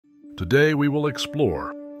Today we will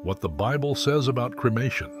explore what the Bible says about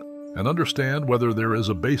cremation and understand whether there is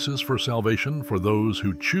a basis for salvation for those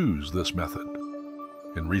who choose this method.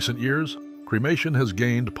 In recent years, cremation has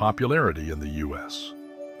gained popularity in the U.S.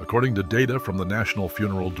 According to data from the National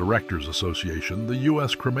Funeral Directors Association, the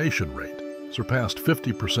U.S. cremation rate surpassed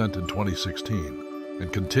 50% in 2016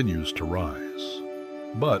 and continues to rise.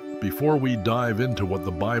 But before we dive into what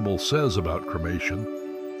the Bible says about cremation,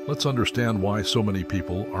 let's understand why so many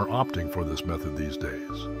people are opting for this method these days.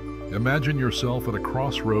 Imagine yourself at a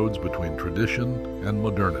crossroads between tradition and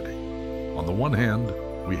modernity. On the one hand,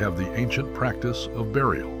 we have the ancient practice of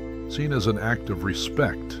burial, seen as an act of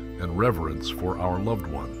respect and reverence for our loved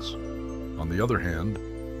ones. On the other hand,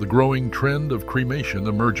 the growing trend of cremation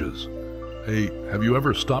emerges. Have you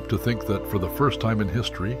ever stopped to think that for the first time in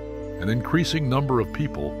history, an increasing number of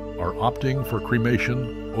people are opting for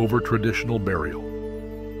cremation over traditional burial?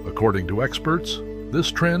 According to experts, this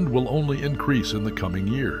trend will only increase in the coming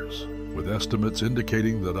years, with estimates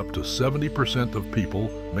indicating that up to 70% of people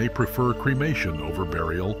may prefer cremation over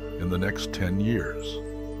burial in the next 10 years.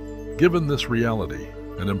 Given this reality,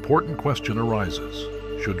 an important question arises.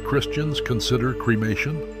 Should Christians consider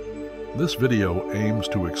cremation? This video aims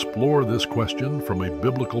to explore this question from a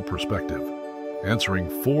biblical perspective, answering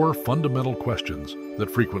 4 fundamental questions that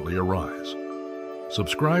frequently arise.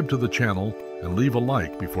 Subscribe to the channel and leave a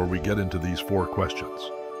like before we get into these 4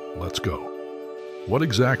 questions. Let's go. What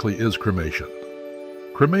exactly is cremation?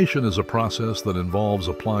 Cremation is a process that involves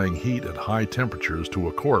applying heat at high temperatures to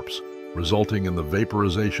a corpse, resulting in the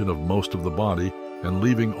vaporization of most of the body and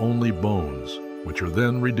leaving only bones, which are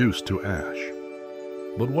then reduced to ash.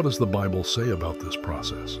 But what does the Bible say about this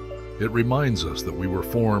process? It reminds us that we were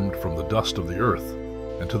formed from the dust of the earth,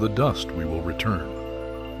 and to the dust we will return,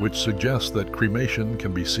 which suggests that cremation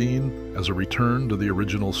can be seen as a return to the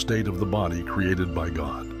original state of the body created by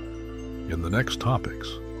God. In the next topics,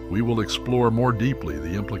 we will explore more deeply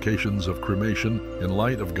the implications of cremation in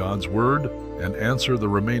light of God's Word and answer the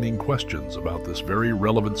remaining questions about this very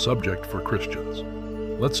relevant subject for Christians.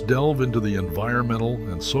 Let's delve into the environmental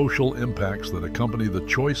and social impacts that accompany the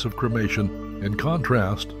choice of cremation in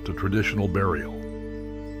contrast to traditional burial.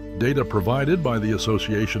 Data provided by the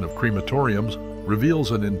Association of Crematoriums reveals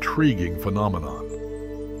an intriguing phenomenon.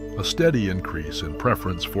 A steady increase in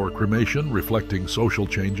preference for cremation reflecting social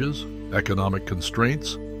changes, economic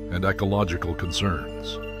constraints, and ecological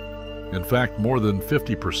concerns. In fact, more than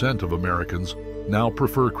 50% of Americans now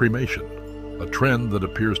prefer cremation, a trend that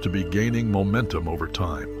appears to be gaining momentum over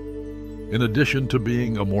time. In addition to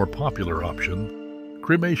being a more popular option,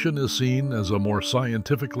 cremation is seen as a more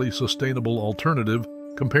scientifically sustainable alternative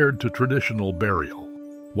compared to traditional burial.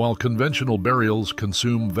 While conventional burials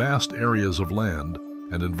consume vast areas of land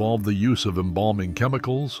and involve the use of embalming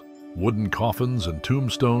chemicals, wooden coffins, and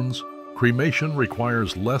tombstones, cremation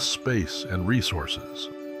requires less space and resources.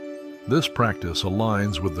 This practice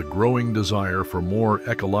aligns with the growing desire for more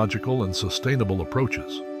ecological and sustainable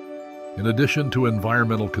approaches. In addition to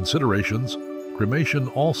environmental considerations, cremation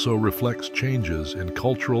also reflects changes in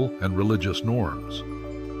cultural and religious norms.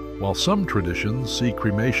 While some traditions see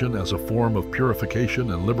cremation as a form of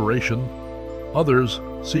purification and liberation, others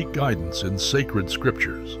seek guidance in sacred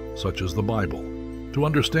scriptures, such as the Bible, to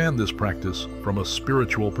understand this practice from a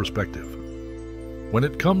spiritual perspective. When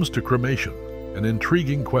it comes to cremation, an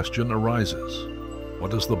intriguing question arises.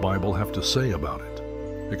 What does the Bible have to say about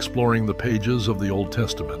it? Exploring the pages of the Old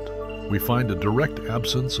Testament, we find a direct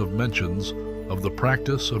absence of mentions of the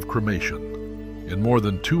practice of cremation. In more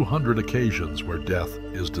than 200 occasions where death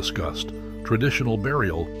is discussed, traditional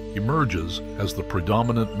burial emerges as the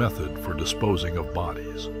predominant method for disposing of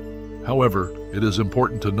bodies. However, it is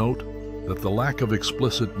important to note that the lack of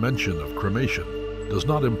explicit mention of cremation does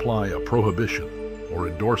not imply a prohibition or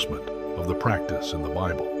endorsement of the practice in the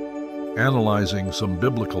Bible. Analyzing some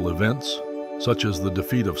biblical events, such as the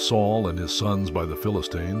defeat of Saul and his sons by the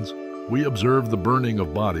Philistines, we observe the burning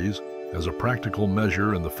of bodies as a practical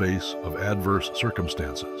measure in the face of adverse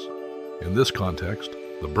circumstances. In this context,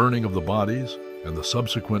 the burning of the bodies and the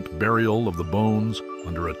subsequent burial of the bones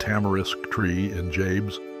under a tamarisk tree in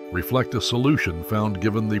Jabes reflect a solution found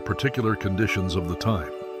given the particular conditions of the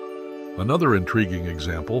time. Another intriguing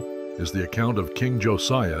example is the account of King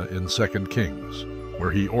Josiah in 2 Kings,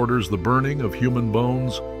 where he orders the burning of human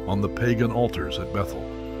bones on the pagan altars at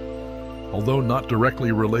Bethel. Although not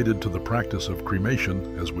directly related to the practice of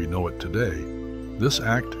cremation as we know it today, this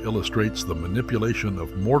act illustrates the manipulation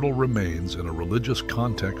of mortal remains in a religious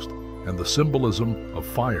context and the symbolism of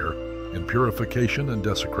fire in purification and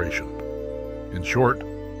desecration. In short,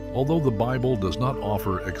 although the Bible does not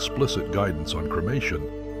offer explicit guidance on cremation,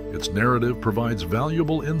 Its narrative provides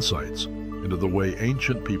valuable insights into the way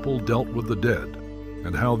ancient people dealt with the dead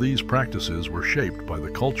and how these practices were shaped by the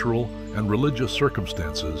cultural and religious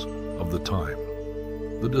circumstances of the time.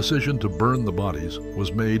 The decision to burn the bodies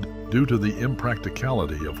was made due to the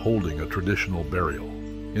impracticality of holding a traditional burial.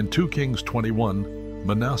 In 2 Kings 21,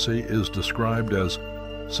 Manasseh is described as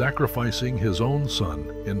sacrificing his own son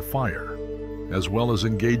in fire, as well as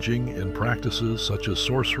engaging in practices such as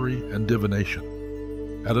sorcery and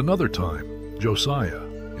divination. At another time, Josiah,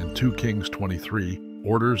 in 2 Kings 23,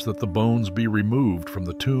 orders that the bones be removed from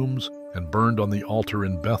the tombs and burned on the altar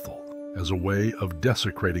in Bethel as a way of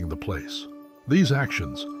desecrating the place. These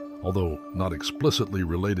actions, although not explicitly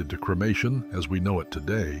related to cremation as we know it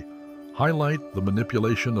today, highlight the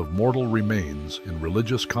manipulation of mortal remains in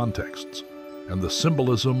religious contexts and the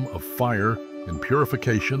symbolism of fire in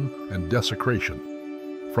purification and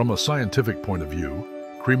desecration. From a scientific point of view,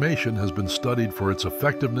 cremation has been studied for its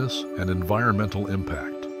effectiveness and environmental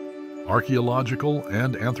impact. Archaeological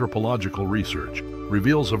and anthropological research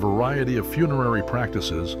reveals a variety of funerary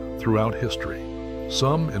practices throughout history,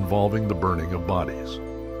 some involving the burning of bodies.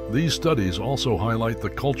 These studies also highlight the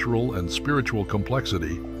cultural and spiritual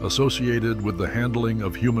complexity associated with the handling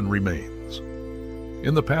of human remains.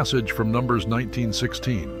 In the passage from Numbers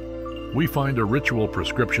 19:16, we find a ritual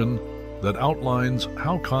prescription that outlines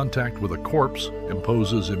how contact with a corpse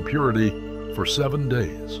imposes impurity for 7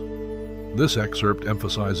 days. This excerpt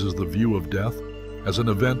emphasizes the view of death as an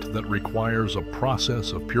event that requires a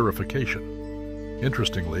process of purification.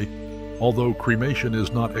 Interestingly, although cremation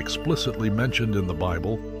is not explicitly mentioned in the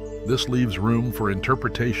Bible, this leaves room for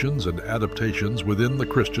interpretations and adaptations within the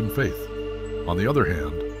Christian faith. On the other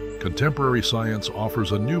hand, contemporary science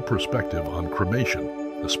offers a new perspective on cremation,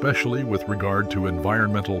 especially with regard to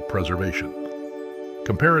environmental preservation.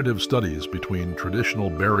 Comparative studies between traditional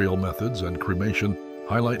burial methods and cremation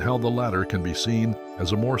highlight how the latter can be seen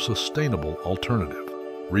as a more sustainable alternative,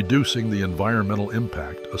 reducing the environmental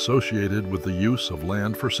impact associated with the use of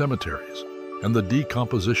land for cemeteries and the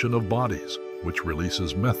decomposition of bodies, which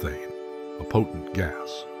releases methane, a potent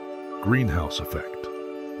gas. Greenhouse effect.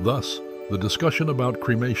 Thus, the discussion about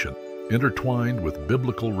cremation, intertwined with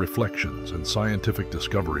biblical reflections and scientific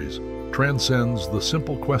discoveries, transcends the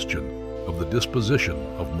simple question of the disposition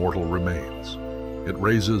of mortal remains. It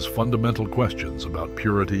raises fundamental questions about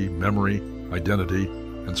purity, memory, identity,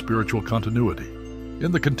 and spiritual continuity.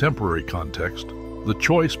 In the contemporary context, the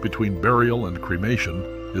choice between burial and cremation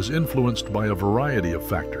is influenced by a variety of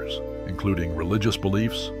factors, including religious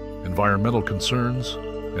beliefs, environmental concerns,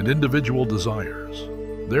 and individual desires.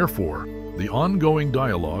 Therefore, the ongoing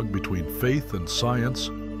dialogue between faith and science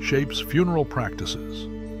shapes funeral practices,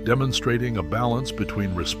 demonstrating a balance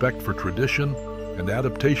between respect for tradition and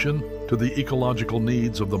adaptation to the ecological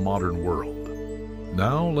needs of the modern world.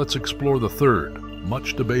 Now let's explore the third,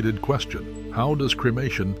 much debated question: how does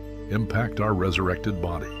cremation impact our resurrected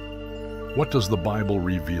body? What does the Bible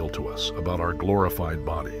reveal to us about our glorified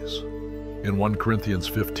bodies? In 1 Corinthians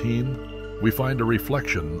 15, we find a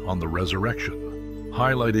reflection on the resurrection,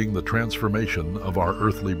 highlighting the transformation of our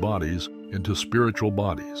earthly bodies into spiritual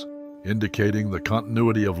bodies, indicating the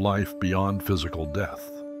continuity of life beyond physical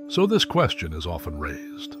death. So this question is often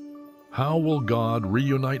raised: how will God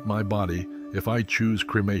reunite my body if I choose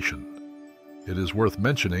cremation? It is worth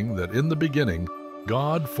mentioning that in the beginning,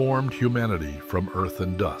 God formed humanity from earth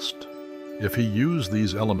and dust. If He used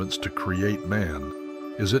these elements to create man,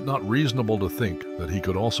 is it not reasonable to think that He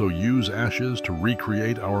could also use ashes to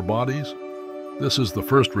recreate our bodies? This is the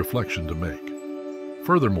first reflection to make.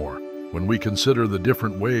 Furthermore, when we consider the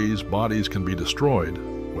different ways bodies can be destroyed,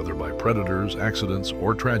 whether by predators, accidents,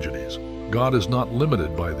 or tragedies, God is not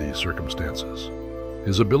limited by these circumstances.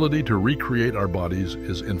 His ability to recreate our bodies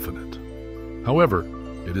is infinite. However,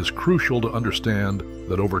 it is crucial to understand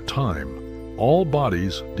that over time, all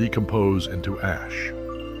bodies decompose into ash.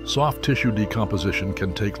 Soft tissue decomposition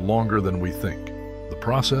can take longer than we think. The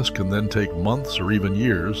process can then take months or even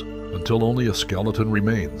years until only a skeleton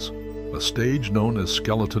remains, a stage known as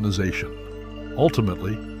skeletonization.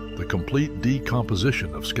 Ultimately, the complete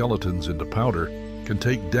decomposition of skeletons into powder can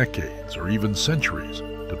take decades or even centuries,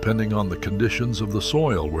 depending on the conditions of the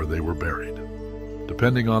soil where they were buried.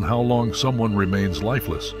 Depending on how long someone remains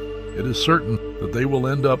lifeless, it is certain that they will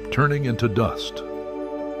end up turning into dust.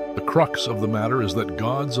 The crux of the matter is that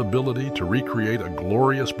God's ability to recreate a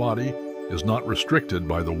glorious body is not restricted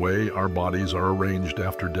by the way our bodies are arranged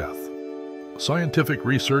after death. Scientific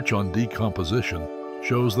research on decomposition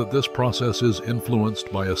shows that this process is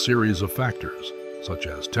influenced by a series of factors, such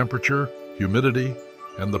as temperature, humidity,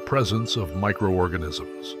 and the presence of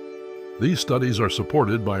microorganisms. These studies are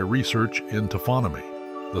supported by research in taphonomy,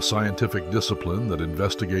 the scientific discipline that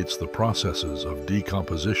investigates the processes of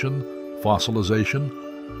decomposition, fossilization,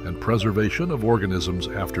 and preservation of organisms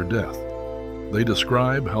after death. They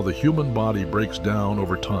describe how the human body breaks down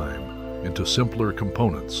over time into simpler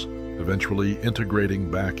components, eventually integrating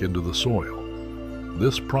back into the soil.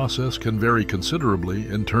 This process can vary considerably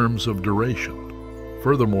in terms of duration.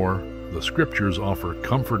 Furthermore, the Scriptures offer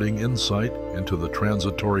comforting insight into the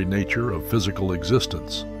transitory nature of physical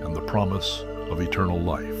existence and the promise of eternal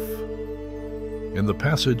life. In the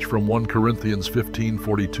passage from 1 Corinthians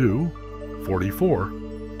 15:42-44,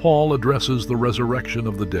 Paul addresses the resurrection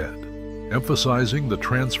of the dead, emphasizing the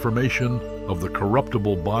transformation of the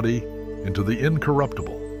corruptible body into the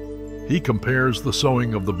incorruptible. He compares the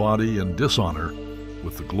sowing of the body in dishonor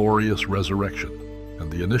with the glorious resurrection,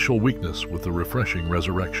 and the initial weakness with the refreshing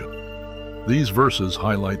resurrection. These verses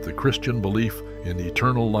highlight the Christian belief in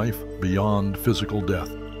eternal life beyond physical death,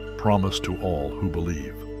 promised to all who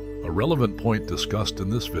believe. A relevant point discussed in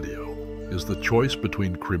this video is the choice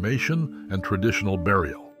between cremation and traditional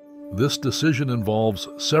burial. This decision involves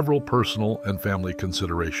several personal and family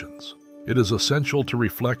considerations. It is essential to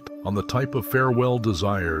reflect on the type of farewell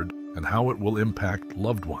desired and how it will impact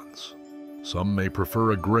loved ones. Some may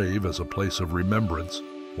prefer a grave as a place of remembrance,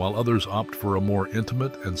 while others opt for a more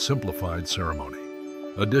intimate and simplified ceremony.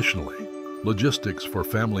 Additionally, logistics for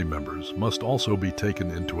family members must also be taken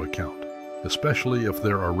into account, especially if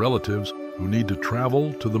there are relatives who need to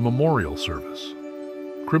travel to the memorial service.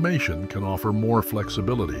 Cremation can offer more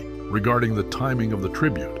flexibility regarding the timing of the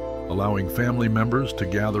tribute, allowing family members to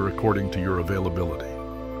gather according to your availability.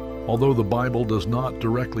 Although the Bible does not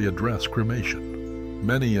directly address cremation,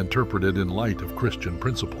 many interpret it in light of Christian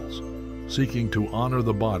principles, seeking to honor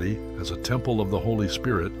the body as a temple of the Holy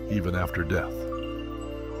Spirit even after death.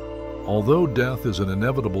 Although death is an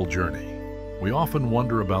inevitable journey, we often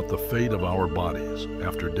wonder about the fate of our bodies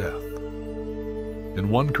after death. In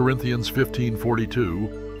 1 Corinthians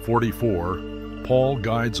 15:42-44, Paul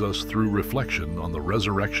guides us through reflection on the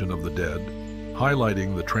resurrection of the dead,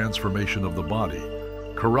 highlighting the transformation of the body,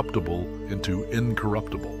 corruptible into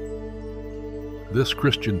incorruptible. This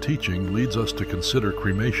Christian teaching leads us to consider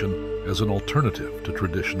cremation as an alternative to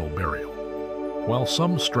traditional burial. While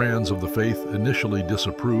some strands of the faith initially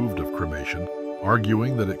disapproved of cremation,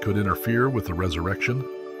 arguing that it could interfere with the resurrection,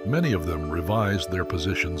 many of them revised their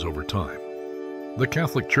positions over time. The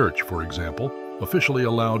Catholic Church, for example, officially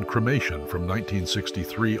allowed cremation from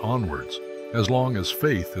 1963 onwards, as long as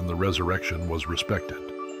faith in the resurrection was respected.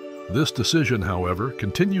 This decision, however,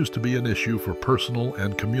 continues to be an issue for personal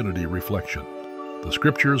and community reflection. The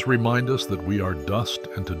Scriptures remind us that we are dust,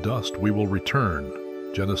 and to dust we will return,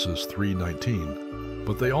 Genesis 3:19,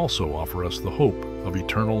 but they also offer us the hope of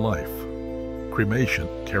eternal life. Cremation,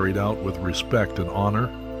 carried out with respect and honor,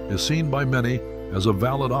 is seen by many as a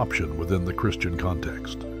valid option within the Christian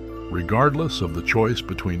context. Regardless of the choice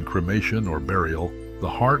between cremation or burial, the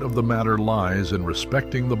heart of the matter lies in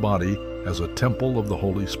respecting the body as a temple of the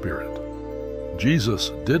Holy Spirit.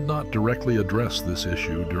 Jesus did not directly address this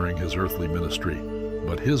issue during his earthly ministry,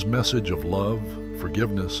 but his message of love,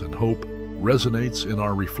 forgiveness, and hope resonates in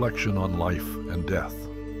our reflection on life and death.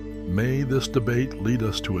 May this debate lead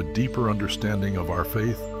us to a deeper understanding of our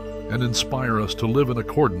faith and inspire us to live in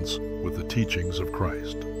accordance with the teachings of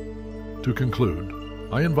Christ. To conclude,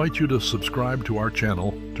 I invite you to subscribe to our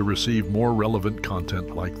channel to receive more relevant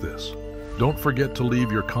content like this. Don't forget to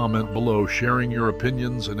leave your comment below sharing your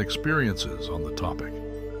opinions and experiences on the topic.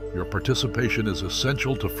 Your participation is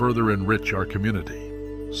essential to further enrich our community.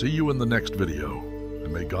 See you in the next video,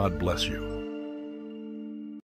 and may God bless you.